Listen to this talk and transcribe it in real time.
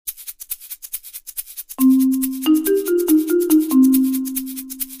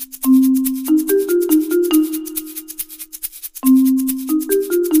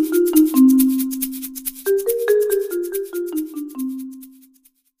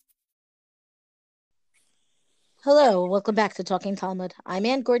Hello, welcome back to Talking Talmud. I'm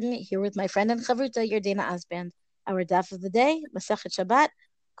Ann Gordon here with my friend and chavruta Yardena Asband. Our daf of the day, Masechet Shabbat,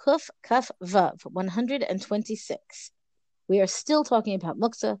 Kuf Kaf Vav, 126. We are still talking about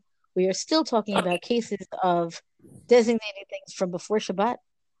muktzah. We are still talking about cases of designating things from before Shabbat.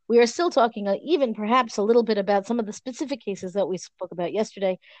 We are still talking even perhaps a little bit about some of the specific cases that we spoke about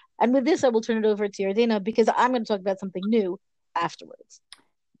yesterday. And with this, I will turn it over to Yardena because I'm going to talk about something new afterwards.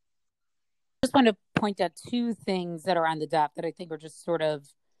 Just want to point out two things that are on the dot that I think are just sort of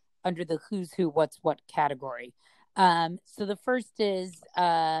under the who's who, what's what category. So the first is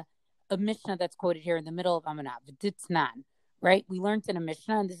a Mishnah that's quoted here in the middle of Amanav, Ditznan, right? We learned in a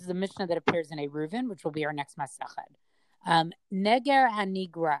Mishnah, and this is a Mishnah that appears in a Reuven, which will be our next Masached. Neger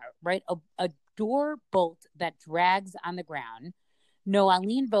Hanigra, right? A door bolt that drags on the ground. No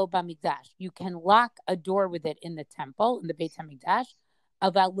alin bo bamigdash. You can lock a door with it in the temple, in the Beit Hamikdash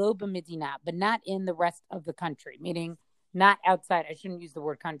of Aloba Medina, but not in the rest of the country, meaning not outside. I shouldn't use the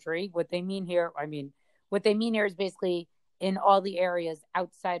word country. What they mean here is basically in all the areas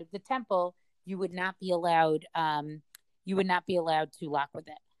outside of the temple, you would not be allowed. You would not be allowed to lock with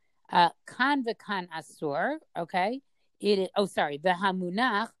it. Kan v'kan asur. Okay. The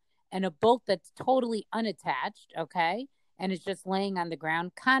hamunach, and a bolt that's totally unattached. Okay, and it's just laying on the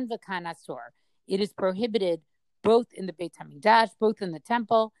ground. Kan v'kan asur. It is prohibited both in the Beit Hamikdash, both in the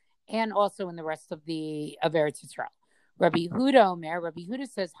temple, and also in the rest of Eretz Yisrael. Rabbi Huda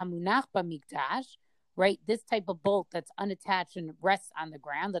says, Hamunach b'mikdash, right? This type of bolt that's unattached and rests on the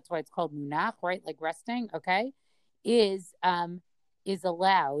ground, that's why it's called munach, right? Like resting, okay, is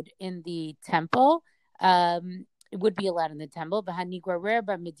allowed in the temple. It would be allowed in the temple. V'hanigrar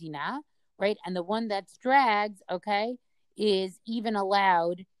b'medina, right? And the one that's dragged, okay, is even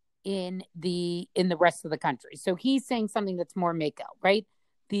allowed in the rest of the country. So he's saying something that's more makel, right?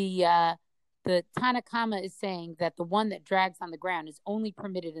 The Tanakama is saying that the one that drags on the ground is only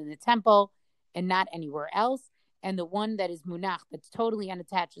permitted in the temple and not anywhere else, and the one that is munach, that's totally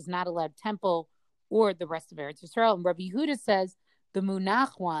unattached, is not allowed temple or the rest of Eretz Yisrael. And Rabbi Yehuda says the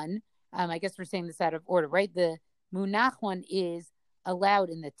munach one, I guess we're saying this out of order, right? The munach one is allowed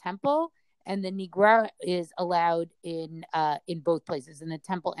in the temple, and the nigra is allowed in both places, in the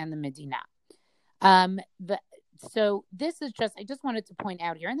temple and the Medina. So this is I just wanted to point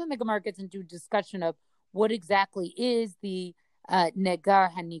out here, and then the Gemara gets into a discussion of what exactly is the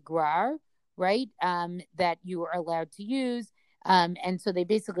negar hanigrar, right? That you are allowed to use, and so they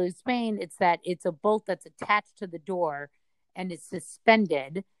basically explain it's a bolt that's attached to the door and it's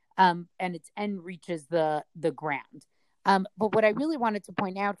suspended, and its end reaches the ground. But what I really wanted to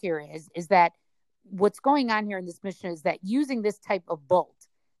point out here is that what's going on here in this mission is that using this type of bolt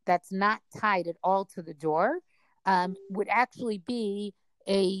that's not tied at all to the door would actually be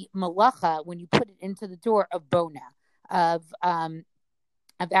a malacha when you put it into the door of bona, of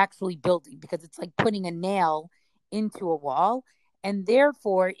actually building, because it's like putting a nail into a wall, and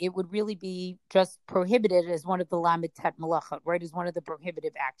therefore it would really be just prohibited as one of the lamed tet malachot, right? As one of the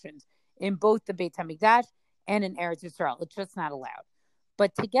prohibitive actions in both the Beit Hamikdash and in Eretz Yisrael. It's just not allowed.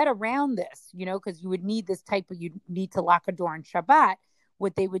 But to get around this, because you would need you need to lock a door on Shabbat,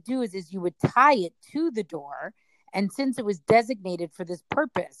 what they would do is you would tie it to the door. And since it was designated for this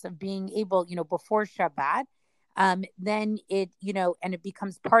purpose of being able, before Shabbat, then and it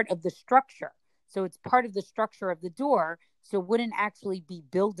becomes part of the structure. So it's part of the structure of the door. So it wouldn't actually be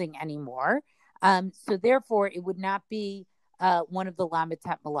building anymore. So therefore, it would not be one of the lamed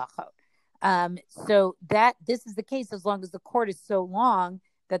tet malachot. So that this is the case as long as the cord is so long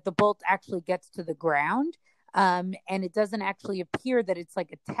that the bolt actually gets to the ground, and it doesn't actually appear that it's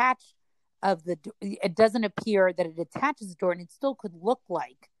like attached it doesn't appear that it attaches the door, and it still could look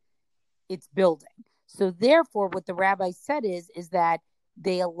like it's building. So therefore, what the rabbi said is that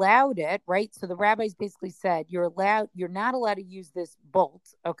they allowed it, right? So the rabbis basically said you're not allowed to use this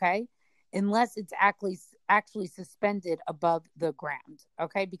bolt, okay, unless it's actually suspended above the ground,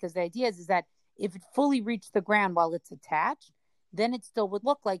 okay? Because the idea is that if it fully reached the ground while it's attached, then it still would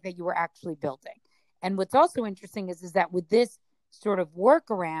look like that you were actually building. And what's also interesting is that with this sort of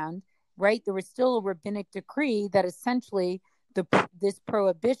workaround, right, there was still a rabbinic decree that essentially this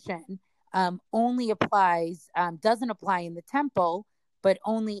prohibition only doesn't apply in the temple, but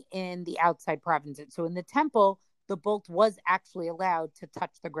only in the outside provinces. So in the temple, the bolt was actually allowed to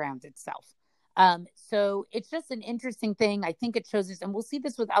touch the ground itself. So it's just an interesting thing. I think it shows us, and we'll see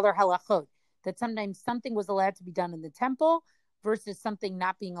this with other halachot, that sometimes something was allowed to be done in the temple versus something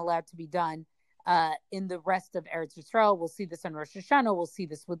not being allowed to be done in the rest of Eretz Yisrael. We'll see this on Rosh Hashanah. We'll see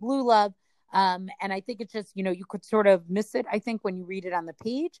this with Lulav. And I think it's just, you could sort of miss it, I think, when you read it on the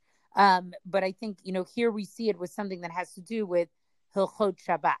page. But I think, here we see it with something that has to do with Hilchot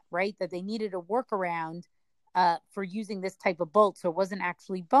Shabbat, right? That they needed a workaround for using this type of bolt. So it wasn't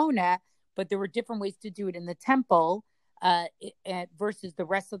actually Bona, but there were different ways to do it in the temple versus the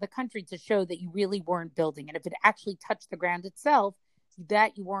rest of the country to show that you really weren't building. And if it actually touched the ground itself,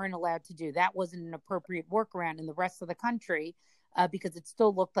 that you weren't allowed to do. That wasn't an appropriate workaround in the rest of the country because it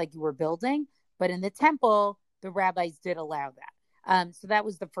still looked like you were building. But in the temple, the rabbis did allow that. So that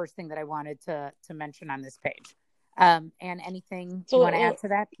was the first thing that I wanted to mention on this page. And anything you want to add to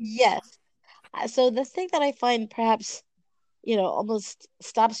that? Yes. So the thing that I find perhaps, almost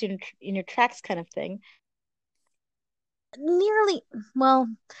stops you in your tracks kind of thing, well,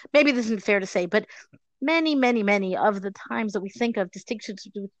 maybe this isn't fair to say, but many, many, many of the times that we think of distinctions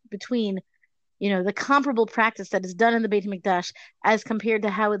between, the comparable practice that is done in the Beit HaMikdash as compared to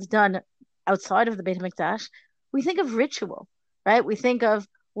how it's done outside of the Beit HaMikdash, we think of ritual, right? We think of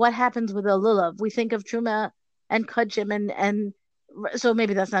what happens with a lulav. We think of truma and kudshim, and so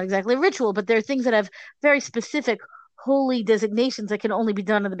maybe that's not exactly a ritual, but there are things that have very specific holy designations that can only be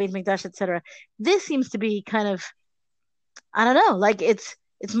done in the Beit HaMikdash, etc. This seems to be kind of, I don't know, like it's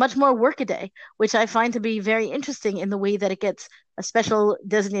much more workaday, which I find to be very interesting in the way that it gets a special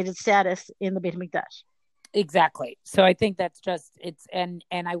designated status in the Beit HaMikdash. Exactly. So I think that's just and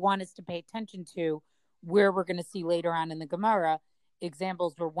I want us to pay attention to where we're going to see later on in the Gemara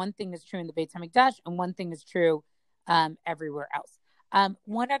examples where one thing is true in the Beit HaMikdash and one thing is true everywhere else.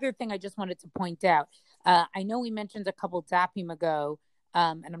 One other thing I just wanted to point out, I know we mentioned a couple dapim ago,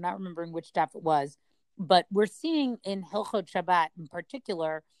 and I'm not remembering which daf it was, but we're seeing in Hilchot Shabbat in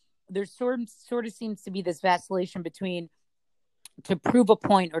particular, there sort of seems to be this vacillation between to prove a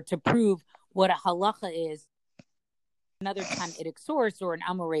point or to prove what a halacha is, another Tanaitic source or an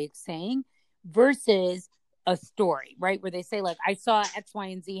Amoraic saying, versus a story, right? Where they say, like, I saw X, Y,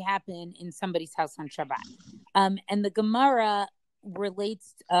 and Z happen in somebody's house on Shabbat. And the Gemara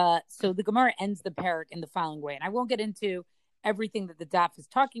relates, so the Gemara ends the parak in the following way. And I won't get into everything that the daf is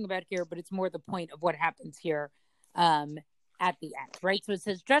talking about here, but it's more the point of what happens here at the end, right? So it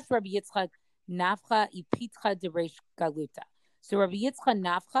says, Drash Rabbi Yitzchak Nafcha Ipitcha de Reish Galuta. So Rabbi Yitzchak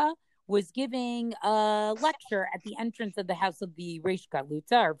Nafcha was giving a lecture at the entrance of the house of the Reish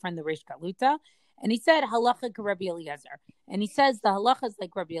Galuta, our friend the Reish Galuta, and he said, halacha ka Rabbi Eliezer. And he says the halacha is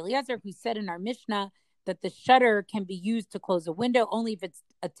like Rabbi Eliezer, who said in our Mishnah that the shutter can be used to close a window only if it's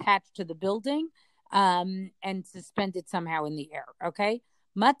attached to the building and suspended somehow in the air, okay?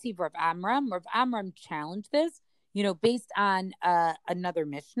 Mativ Rav Amram. Rav Amram challenged this, based on another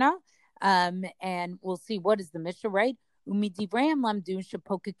Mishnah. And we'll see what is the Mishnah, right? Umidivrayim lamdu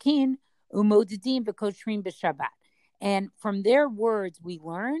shapokakin umodidim v'koshrim b'Shabbat. And from their words, we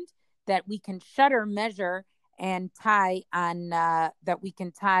learned that we can shutter, measure, and tie on on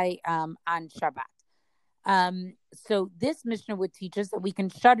Shabbat. So this Mishnah would teach us that we can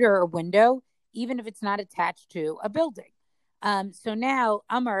shutter a window even if it's not attached to a building. So now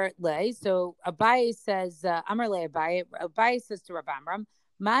Amar Le, so Abaye says, Amar Le Abaye, Abaye says to Rav Amram,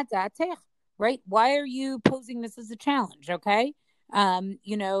 Ma da'atech, right? Why are you posing this as a challenge? Okay.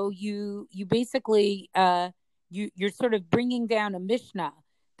 You basically, you're sort of bringing down a Mishnah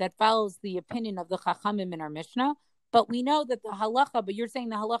that follows the opinion of the Chachamim in our Mishnah, but we know that the halacha, but you're saying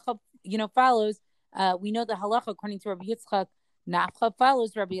the halacha, follows, we know the halacha according to Rabbi Yitzchak Nafcha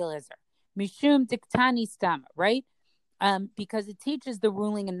follows Rabbi Eliezer. Mishum diktani stama, right? Because it teaches the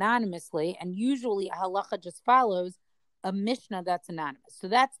ruling anonymously, and usually a halacha just follows a Mishnah that's anonymous. So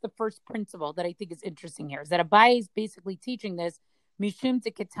that's the first principle that I think is interesting here, is that Abaye is basically teaching this, Mishum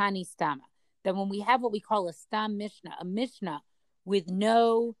diktani stama, that when we have what we call a stam Mishnah, a Mishnah with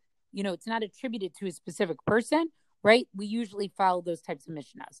no, it's not attributed to a specific person, right? We usually follow those types of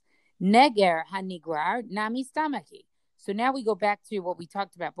Mishnahs. Neger hanigrar nami stamaki. So now we go back to what we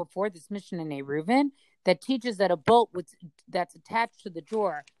talked about before, this Mishnah in Eruvin that teaches that a bolt that's attached to the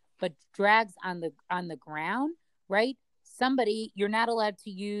door but drags on the ground, right? Somebody, you're not allowed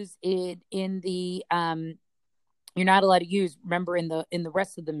to use it in the you're not allowed to use, remember, in the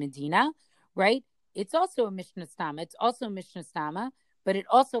rest of the Medina, right? It's also a Mishnah Stama, but it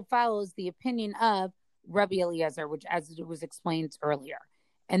also follows the opinion of Rabbi Eliezer, which, as it was explained earlier.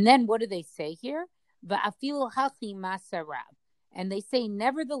 And then what do they say here? Va'afilu hachi masarav. And they say,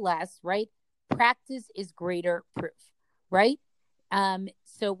 nevertheless, right, practice is greater proof, right?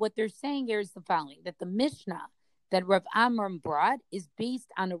 So what they're saying here is the following, that the Mishnah that Rav Amram brought is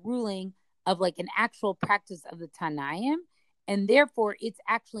based on a ruling of like an actual practice of the Tanaim, and therefore it's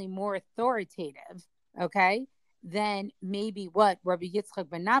actually more authoritative, okay? than maybe what Rabbi Yitzchak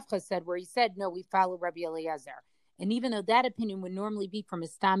ben Nafcha said, where he said, no, we follow Rabbi Eliezer. And even though that opinion would normally be from a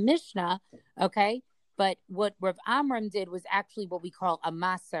Stam Mishnah, okay, but what Rav Amram did was actually what we call a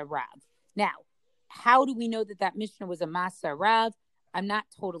Masa Rav. Now, how do we know that that Mishnah was a Masa Rav? I'm not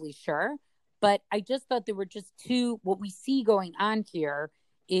totally sure, but I just thought there were just two. What we see going on here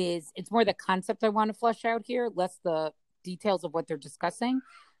is it's more the concept I want to flesh out here, less the details of what they're discussing.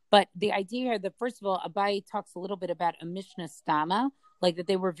 But the idea here that, first of all, Abaye talks a little bit about a Mishnah Stama, like that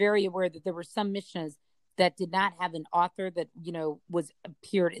they were very aware that there were some Mishnahs that did not have an author that, was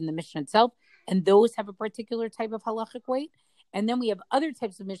appeared in the Mishnah itself. And those have a particular type of halachic weight. And then we have other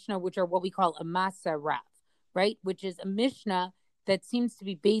types of Mishnah, which are what we call a Masa Rav, right? Which is a Mishnah that seems to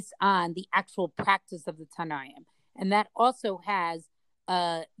be based on the actual practice of the Tanaim. And that also has,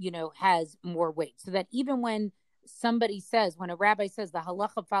 has more weight. So that even when when a rabbi says the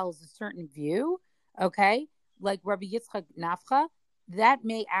halacha follows a certain view, okay, like Rabbi Yitzchak Nafcha, that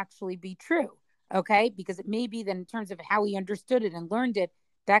may actually be true, okay, because it may be that in terms of how he understood it and learned it,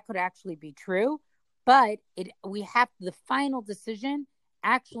 that could actually be true. But the final decision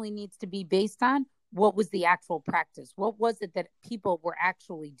actually needs to be based on what was the actual practice. What was it that people were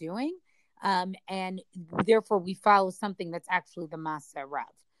actually doing? And therefore we follow something that's actually the Masa Rav.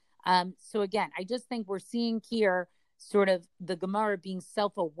 So again, I just think we're seeing here sort of the Gemara being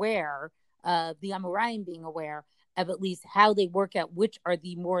self-aware, the Amoraim being aware of at least how they work out which are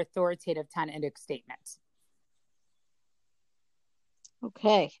the more authoritative Tanaitic statements.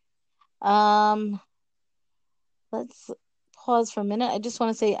 Okay. Let's pause for a minute. I just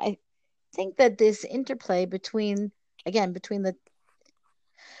want to say, I think that this interplay between the,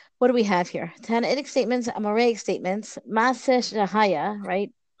 what do we have here? Tanaitic statements, Amoraic statements, Maseh Shahaya,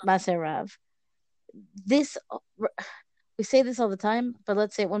 right? Maseh Rav. This, we say this all the time, but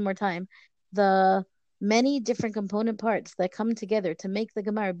let's say it one more time. The many different component parts that come together to make the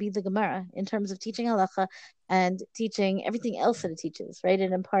Gemara be the Gemara in terms of teaching halacha and teaching everything else that it teaches, right?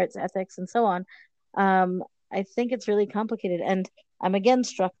 It imparts ethics and so on. I think it's really complicated. And I'm again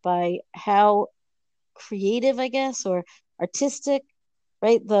struck by how creative, I guess, or artistic,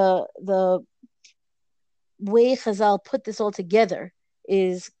 right? The way Chazal put this all together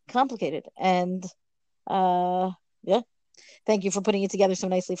is complicated. And thank you for putting it together so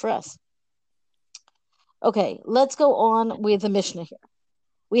nicely for us. Okay, let's go on with the Mishnah here.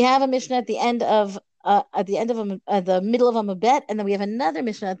 We have a Mishnah at the end of the middle of Amud Bet, and then we have another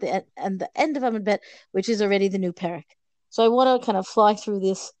Mishnah at the end of Amud Bet, which is already the new parak. So I want to kind of fly through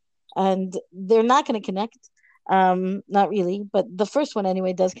this, and they're not going to connect, not really, but the first one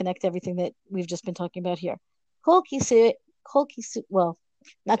anyway does connect everything that we've just been talking about here. Kol kisui, well,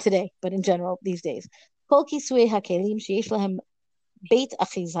 not today, but in general these days. Kol kisui hakelim sheyesh lahem beit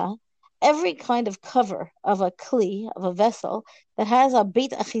achiza. Every kind of cover of a kli, of a vessel, that has a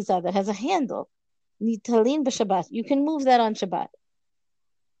beit achiza, that has a handle, nitalin b'Shabbat. You can move that on Shabbat.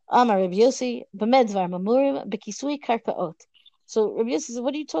 Amar Rabbi Yossi, b'medvar mamurim b'kisui karkaot. So Rabbi Yossi says,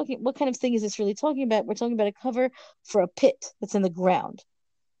 what kind of thing is this really talking about? We're talking about a cover for a pit that's in the ground.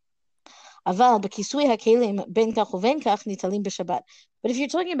 Aval b'kisui hakelim ben kach uven kach nitalin b'Shabbat. But if you're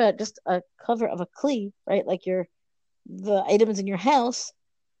talking about just a cover of a kli, right, like the items in your house,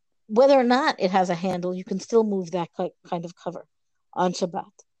 whether or not it has a handle, you can still move that kind of cover on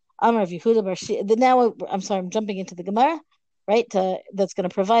Shabbat. Amar Yehuda bar Shila. Now, I'm jumping into the Gemara, right? That's going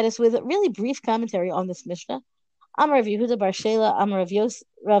to provide us with a really brief commentary on this Mishnah. Amar Yehuda bar Shila, Amar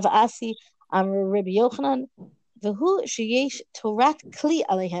Rav Asi, Amar Rabbi Yochanan, V'hu sheyesh Torat Kli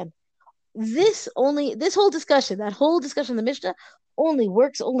Alehen. This whole discussion, of the Mishnah,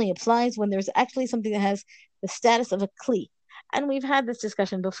 only applies when there's actually something that has the status of a Kli. And we've had this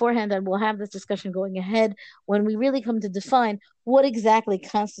discussion beforehand, and we'll have this discussion going ahead when we really come to define what exactly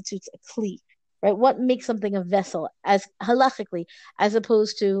constitutes a kli, right? What makes something a vessel, as halachically, as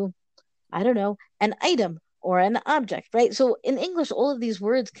opposed to, I don't know, an item or an object, right? So in English, all of these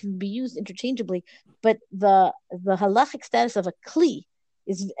words can be used interchangeably, but the halachic status of a kli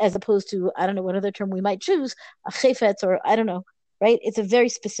is, as opposed to, I don't know what other term we might choose, a chefetz, or I don't know, right? It's a very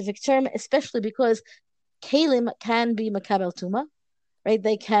specific term, especially because Kalim can be makabel tuma, right?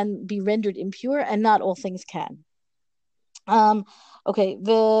 They can be rendered impure, and not all things can. Okay.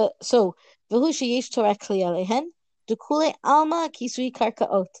 V'hu sheyesh Torah kli alehen dekule alma kisui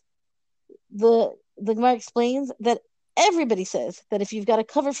karkaot. The Gemara explains that everybody says that if you've got a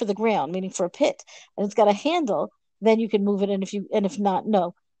cover for the ground, meaning for a pit, and it's got a handle, then you can move it. And if not,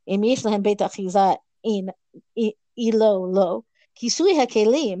 no. Im yesh lahem beit achiza in ilo lo kisui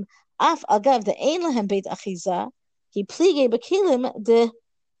hakelim. Af agav de ein lahem beit achiza, ki plige bekilim de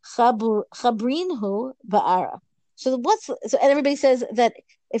chabrinhu ba'ara. and everybody says that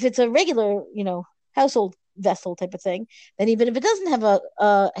if it's a regular, household vessel type of thing, then even if it doesn't have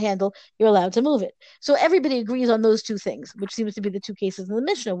a handle, you're allowed to move it. So everybody agrees on those two things, which seems to be the two cases in the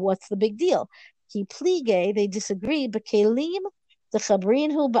Mishnah. What's the big deal? Ki plige, they disagree, but kelim the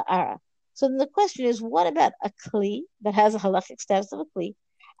chabrinhu ba'ara. So then the question is, what about a kli that has a halachic status of a kli,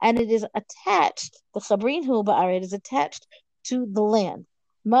 and it is attached, the chabrinhu ba'ara, it is attached to the land.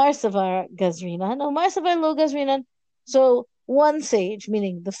 Mar savar gazrinan, no, mar savar lo gazrinan. So one sage,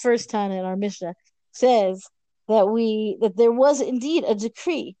 meaning the first Tana in our Mishnah, says that there was indeed a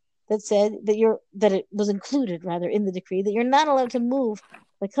decree that said that it was included rather in the decree that you're not allowed to move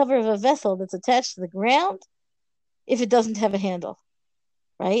the cover of a vessel that's attached to the ground if it doesn't have a handle,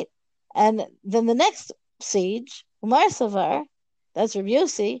 right? And then the next sage, Umar Savar, that's Rabbi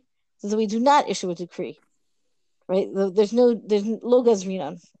Yossi, says that we do not issue a decree, right? There's lo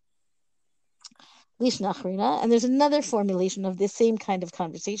gazrinan, lishnachrina, and there's another formulation of this same kind of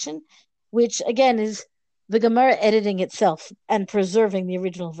conversation, which again is the Gemara editing itself and preserving the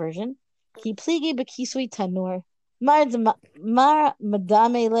original version. Ki pligi bekisui tanur, mar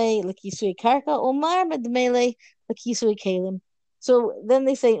madamele lekisui karka, or mar madamele lekisui kalim. So then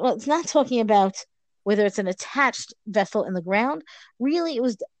they say, well, it's not talking about whether it's an attached vessel in the ground. Really, it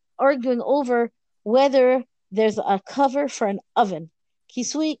was arguing over whether there's a cover for an oven.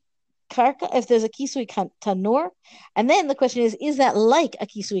 Kisui karka, if there's a kisui tanur, and then the question is that like a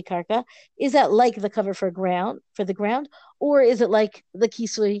kisui karka? Is that like the cover for the ground, or is it like the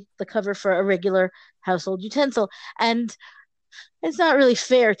kisui, the cover for a regular household utensil? And it's not really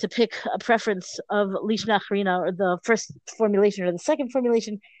fair to pick a preference of lishnachrina or the first formulation or the second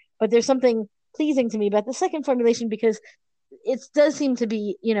formulation, but there's something pleasing to me about the second formulation because it does seem to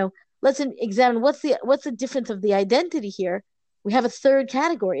be, let's examine what's the difference of the identity here. We have a third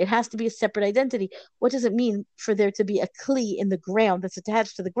category. It has to be a separate identity. What does it mean for there to be a kli in the ground that's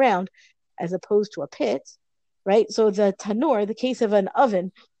attached to the ground as opposed to a pit, right? So the tanur, the case of an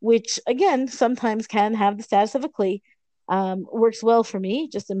oven, which again sometimes can have the status of a kli, works well for me,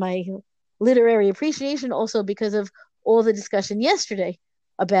 just in my literary appreciation, also because of all the discussion yesterday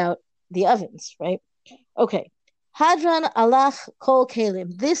about the ovens, right? Okay. Hadran alach kol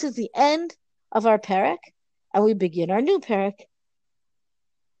kelim. This is the end of our parak, and we begin our new parak.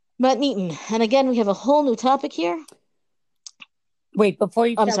 Matnitin. And again, we have a whole new topic here. Wait, before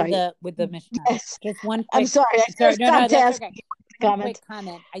you start with the Mishnah, yes. Just one quick, I'm sorry. That's okay. One quick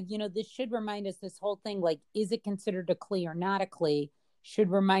comment. This should remind us, this whole thing, like, is it considered a kli or not a kli, should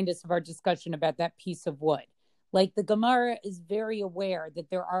remind us of our discussion about that piece of wood. Like, the Gemara is very aware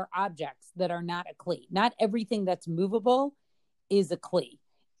that there are objects that are not a kli. Not everything that's movable is a kli,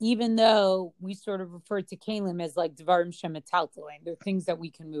 even though we sort of refer to kalim as like dvarim shemetaltalim. They're things that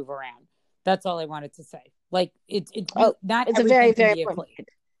we can move around. That's all I wanted to say. Like, it's not it's everything a very, can very be a important kli.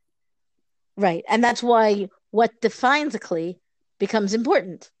 Right. And that's why what defines a kli becomes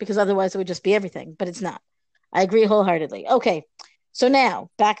important, because otherwise it would just be everything, but it's not. I agree wholeheartedly. Okay. So now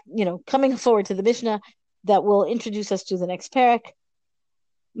back, coming forward to the Mishnah that will introduce us to the next parak.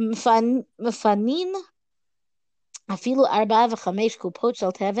 Mefanin afilu arba v'chamesh kupot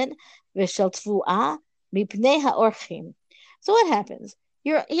shel teven v'shel tvuah mipnei ha'orchim. So what happens?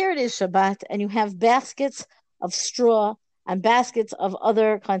 Here it is Shabbat, and you have baskets of straw and baskets of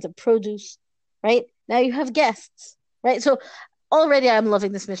other kinds of produce, right? Now you have guests, right? So already I'm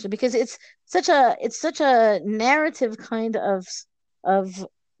loving this Mishnah because it's such a narrative kind of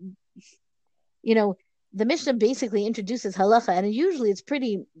the Mishnah basically introduces halacha, and usually it's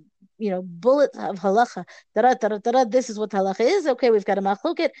pretty, bullets of halacha. This is what halacha is. Okay, we've got a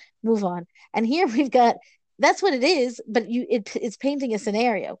machloket, move on. And here we've got, that's what it is, but it's painting a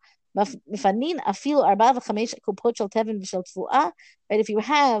scenario. Right? If you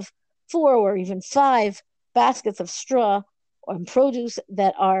have 4 or even 5 baskets of straw or produce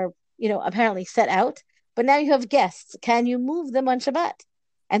that are, apparently set out, but now you have guests, can you move them on Shabbat?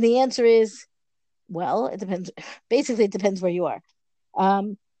 And the answer is, well, it depends. Basically, it depends where you are.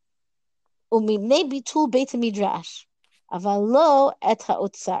 So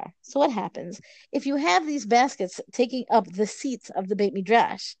what happens? If you have these baskets taking up the seats of the Beit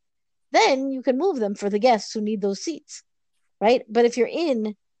Midrash, then you can move them for the guests who need those seats, right? But if you're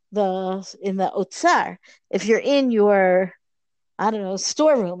in the otsar, if you're in your,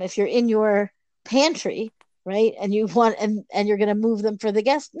 storeroom, if you're in your pantry, right, and you want and you're going to move them for the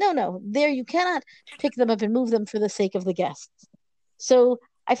guests, no, there you cannot pick them up and move them for the sake of the guests. So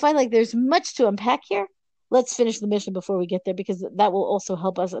I find like there's much to unpack here. Let's finish the Mishnah before we get there, because that will also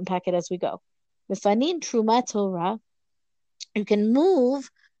help us unpack it as we go. Mefanin truma Torah. You can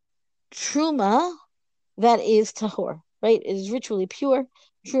move truma that is tahor, right? It is ritually pure.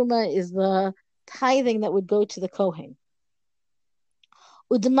 Truma is the tithing that would go to the Kohen.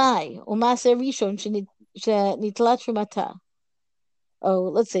 Udmai, umaser rishon shenitla trumata. Oh,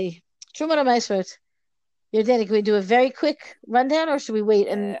 let's see. Truma Maisrot. Danny, can we do a very quick rundown, or should we wait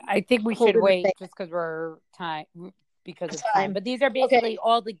and I think we hold should in the wait just because we're because of time. time? But these are basically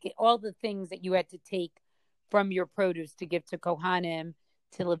all the things that you had to take from your produce to give to Kohanim,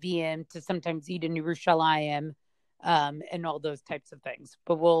 to Leviim, to sometimes eat in Yerushalayim, and all those types of things.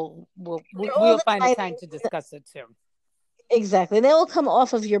 But we'll find a time to discuss it soon. Exactly. They all come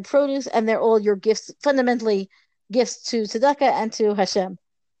off of your produce, and they're all your gifts, fundamentally gifts to tzedakah and to Hashem,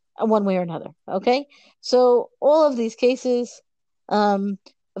 one way or another. Okay, so all of these cases, so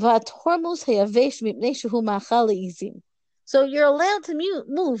you're allowed to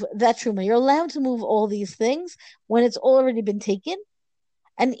move that truma. You're allowed to move all these things when it's already been taken,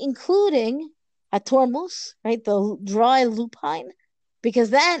 and including a tormus, right, the dry lupine, because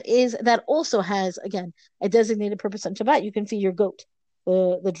that also has, again, a designated purpose on Shabbat. You can feed your goat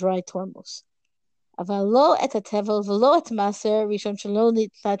the dry tormus. Avalo et hatevel velo et maser rishon shelo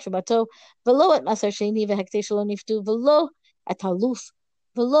nitla trumato velo et maser sheni vehekte shelo niftu velo et haluf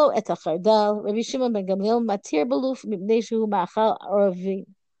velo et hachardal. Rabbi Shimon ben Gamliel matir beluf mipnei shehu ma'achal aravim.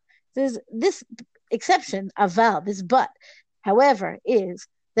 This exception, aval, this but, however, is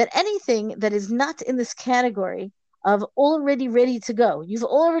that anything that is not in this category of already ready to go, you've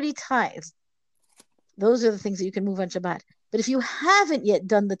already tithed, those are the things that you can move on Shabbat. But if you haven't yet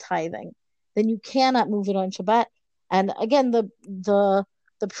done the tithing, then you cannot move it on Shabbat. And again, the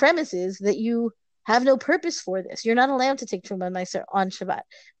premise is that you have no purpose for this. You're not allowed to take Truma Meiser on Shabbat.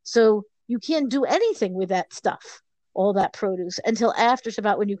 So you can't do anything with that stuff, all that produce, until after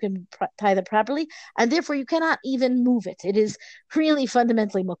Shabbat when you can tithe it properly. And therefore, you cannot even move it. It is really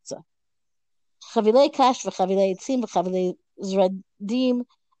fundamentally muktzah. Chavilei kash v'chavilei etzim v'chavilei zradim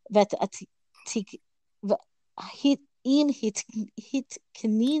v'atik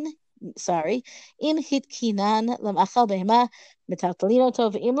in hitkinan lamachal behema metaltalino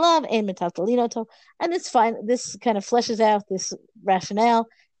tov im lav ein metaltalino tov. And it's fine. This kind of fleshes out this rationale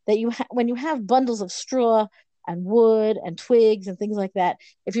that when you have bundles of straw and wood and twigs and things like that,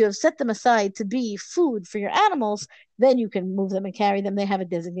 if you have set them aside to be food for your animals, then you can move them and carry them. They have a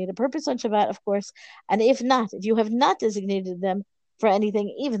designated purpose on Shabbat, of course. And if you have not designated them for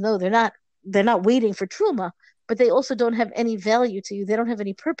anything, even though they're not waiting for truma, but they also don't have any value to you, they don't have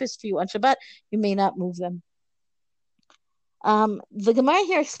any purpose for you on Shabbat, you may not move them. The Gemara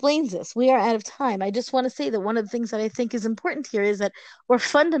here explains this. We are out of time. I just want to say that one of the things that I think is important here is that we're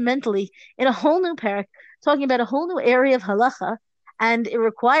fundamentally in a whole new parak, talking about a whole new area of halacha, and it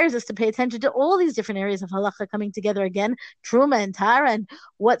requires us to pay attention to all these different areas of halacha coming together again, truma and tara, and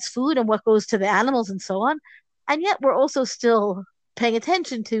what's food and what goes to the animals and so on. And yet we're also still paying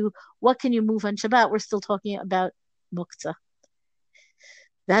attention to what can you move on Shabbat. We're still talking about muktzah.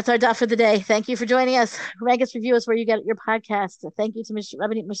 That's our daf for the day. Thank you for joining us. Rank us, review us where you get your podcast. Thank you to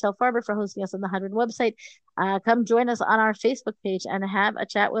Rabbanit Michelle Farber for hosting us on the Hadran website. Come join us on our Facebook page and have a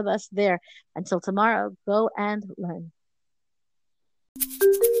chat with us there. Until tomorrow, go and learn.